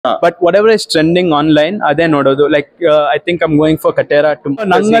But whatever is trending online, ಅದೇ ನೋಡೋದು. Like I think I'm going for Kaatera tomorrow.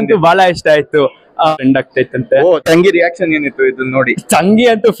 ನಂಗಂತೂ ಬಹಳ ಇಷ್ಟ ಆಯ್ತು. ಟ್ರೆಂಡ್ ಆಗ್ತೈತಂತೆ. ತಂಗಿ ರಿಯಾಕ್ಷನ್ ಏನಿತ್ತು ಇದನ್ನ ನೋಡಿ? ತಂಗಿ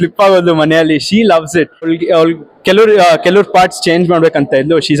ಅಂತೂ ಫ್ಲಿಪ್ ಆಗೋದು ಮನೆಯಲ್ಲಿ. She loves it. ಕೆಲವ್ರು ಪಾರ್ಟ್ಸ್ ಚೇಂಜ್ ಮಾಡ್ಬೇಕಂತ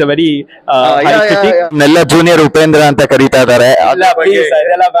ಇದ್ಲು. ಶಿ ಇಸ್ ಅ ವೆರಿ ಎಲ್ಲ ಜೂನಿಯರ್ ಉಪೇಂದ್ರ ಅಂತ ಕರೀತಾ ಇದಾರೆ.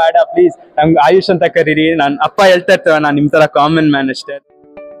 ಅದೆಲ್ಲ ಬೇಡ ಪ್ಲೀಸ್, ನಮ್ಗೆ ಆಯುಷ್ ಅಂತ ಕರೀರಿ. ನಾನ್ ಅಪ್ಪ ಹೇಳ್ತಾ ಇರ್ತೇವೆ, ನಾನ್ ನಿಮ್ ತರ ಕಾಮನ್ ಮ್ಯಾನ್ ಅಷ್ಟೇ.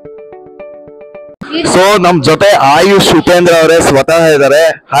 ಸೊ ನಮ್ ಜೊತೆ ಆಯುಷ್ ಉಪೇಂದ್ರ ಅವರೇ ಸ್ವತಃ ಇದಾರೆ.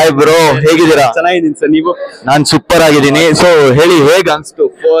 ಹಾಯ್ ಬ್ರೋ, ಹೇಗಿದ್ದೀರಾ? ಚೆನ್ನಾಗಿದ್ದೀನಿ ಸರ್, ನೀವು? ನಾನ್ ಸೂಪರ್ ಆಗಿದ್ದೀನಿ. ಸೊ ಹೇಳಿ, ಹೇಗ್ ಅನ್ಸ್ತು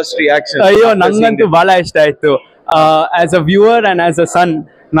ಫಸ್ಟ್ ರಿಯಾಕ್ಷನ್? ಅಯ್ಯೋ, ನಂಗಂತೂ ಬಹಳ ಇಷ್ಟ ಆಯ್ತು. As a viewer and as a ಸನ್,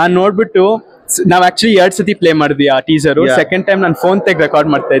 ನಾನ್ ನೋಡ್ಬಿಟ್ಟು ನಾವ್ ಆಕ್ಚುಲಿ 2 ಸತಿ ಪ್ಲೇ ಮಾಡಿದ್ವಿ ಆ ಟೀಸರು. ಸೆಕೆಂಡ್ ಟೈಮ್ ನಾನು ಫೋನ್ ತೆಗ್ ರೆಕಾರ್ಡ್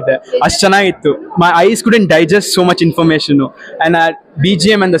ಮಾಡ್ತಾ ಇದ್ದೆ. ಅಷ್ಟು ಚೆನ್ನಾಗಿತ್ತು. ಮೈ ice couldn't digest so much information and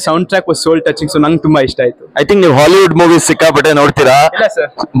BGM and the soundtrack was soul touching. So ನಂಗೆ ತುಂಬಾ ಇಷ್ಟ ಆಯ್ತು. ಐ ಥಿಂಕ್ ನೀವು ಹಾಲಿವುಡ್ ಮೂವೀಸ್ ಸಿಕ್ಕಾಪಟ್ಟೆ ನೋಡ್ತೀರಾ? ಇಲ್ಲ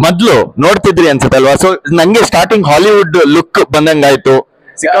ಸರ್, ಮೊದ್ಲು ನೋಡ್ತಿದ್ರಿ ಅನ್ಸುತ್ತಲ್ವಾ? ಸೊ ನಂಗೆ ಸ್ಟಾರ್ಟಿಂಗ್ ಹಾಲಿವುಡ್ ಲುಕ್ ಬಂದಂಗಾಯ್ತು,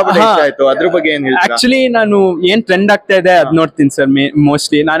 ಸಿಕ್ಕಾಪಟ್ಟೆ ಇಷ್ಟ ಆಯ್ತು. ಅದ್ರ ಬಗ್ಗೆ ಏನ್ ಹೇಳ್ತೀರಾ? ಆಕ್ಚುಲಿ ನಾನು ಏನ್ ಟ್ರೆಂಡ್ ಆಗ್ತಾ ಇದೆ ಅದ್ ನೋಡ್ತೀನಿ ಸರ್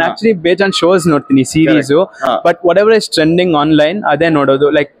ಮೋಸ್ಟ್ಲಿ. ನಾನು ಆಕ್ಚುಲಿ ಬೇಜಾನ್ ಶೋಸ್ ನೋಡ್ತೀನಿ, series. But what ever is trending online ಅದೇ ನೋಡೋದು.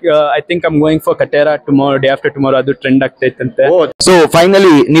 Like I think I'm going for Kaatera tomorrow, day after tomorrow. ಅದು ಟ್ರೆಂಡ್ ಆಗ್ತೈತಂತೆ. ಸೊ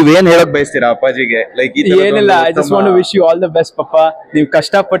ಫೈನಲಿ ನೀವ್ ಏನ್ ಹೇಳಕ್ ಬಯಸ್ತೀರಾ ಅಪ್ಪಾಜಿಗೆ? ಲೈಕ್ ಏನಿಲ್ಲ, I just want to wish you all the best ಪಪ್ಪ. ನೀವು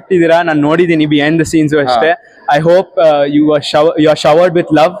ಕಷ್ಟ ಪಟ್ಟಿದ್ದೀರಾ, ನಾನು ನೋಡಿದೀನಿ ಬಿಹೈಂಡ್ ದ ಸೀನ್ಸ್ ಅಷ್ಟೇ. I hope you are showered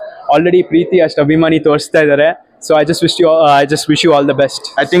with love. Already ಪ್ರೀತಿ ಅಷ್ಟು ಅಭಿಮಾನಿ ತೋರಿಸ್ತಾ ಇದಾರೆ. So I just wish you all the best.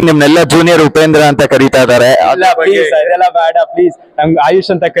 I think ನಿಮ್ನೆಲ್ಲ junior Upendra ಅಂತ ಕರೀತಾ ಇದಾರೆ. ಅದೆಲ್ಲ ಬೇಡ ಪ್ಲೀಸ್, ನಮ್ಗೆ ಆಯುಷ್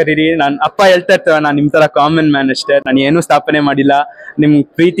ಅಂತ ಕರೀರಿ. ನಾನ್ ಅಪ್ಪ ಹೇಳ್ತಾ ಇರ್ತೇವೆ, ನಾನ್ ನಿಮ್ ತರ ಕಾಮನ್ ಮ್ಯಾನ್ ಅಷ್ಟೇ. ನಾನು ಏನು ಸ್ಥಾಪನೆ ಮಾಡಿಲ್ಲ. ನಿಮ್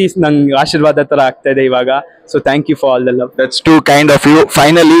ಪ್ರೀತಿ ನಂಗೆ ಆಶೀರ್ವಾದ ತರ ಆಗ್ತಾ ಇದೆ ಇವಾಗ. So thank you for all the love. That's to kind of you.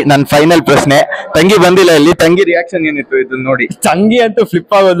 Finally ನನ್ನ ಫೈನಲ್ ಪ್ರಶ್ನೆ, ತಂಗಿ ಬಂದಿಲ್ಲ ಇಲ್ಲಿ, ತಂಗಿ ರಿಯಾಕ್ಷನ್ ಏನಿತ್ತು ಇದನ್ನ ನೋಡಿ? ತಂಗಿ ಅಂತೂ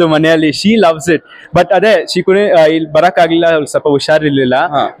ಫ್ಲಿಪ್ ಆಗೋದು ಮನೆಯಲ್ಲಿ. She loves it. ಬಟ್ ಅದೇ ಶಿ ಕೂಡ ಇಲ್ಲಿ ಬರಕ್ ಆಗ್ಲಿಲ್ಲ, ಸ್ವಲ್ಪ ಹುಷಾರಿರ್ಲಿಲ್ಲ.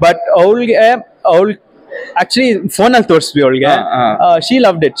 ಬಟ್ ಅವಳು actually phone ಅಲ್ಲಿ ತೋರಿಸ್ವಿ ಅವಳಿಗೆ. she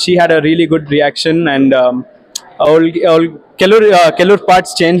loved it. She had a really good reaction and ಅವಳು ಕೆಲವ್ರು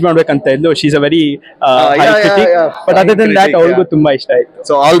ಪಾರ್ಟ್ಸ್ ಚೇಂಜ್ ಮಾಡ್ಬೇಕಂತ ಇದ್ಲು. She is a very but other than that ಅವಳಿಗೂ ತುಂಬಾ ಇಷ್ಟ ಆಯ್ತು.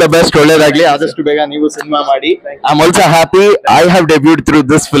 ಸೊ ಆಲ್ ದ ಬೆಸ್ಟ್, ಒಳ್ಳೇದಾಗ್ಲಿ. ಆದಷ್ಟು ಬೇಗ ನೀವು ಸಿನಿಮಾ ಮಾಡಿ. I am also happy. I have debut through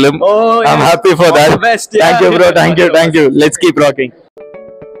this film. I am happy for that. Thank you bro, thank you. Let's keep rocking.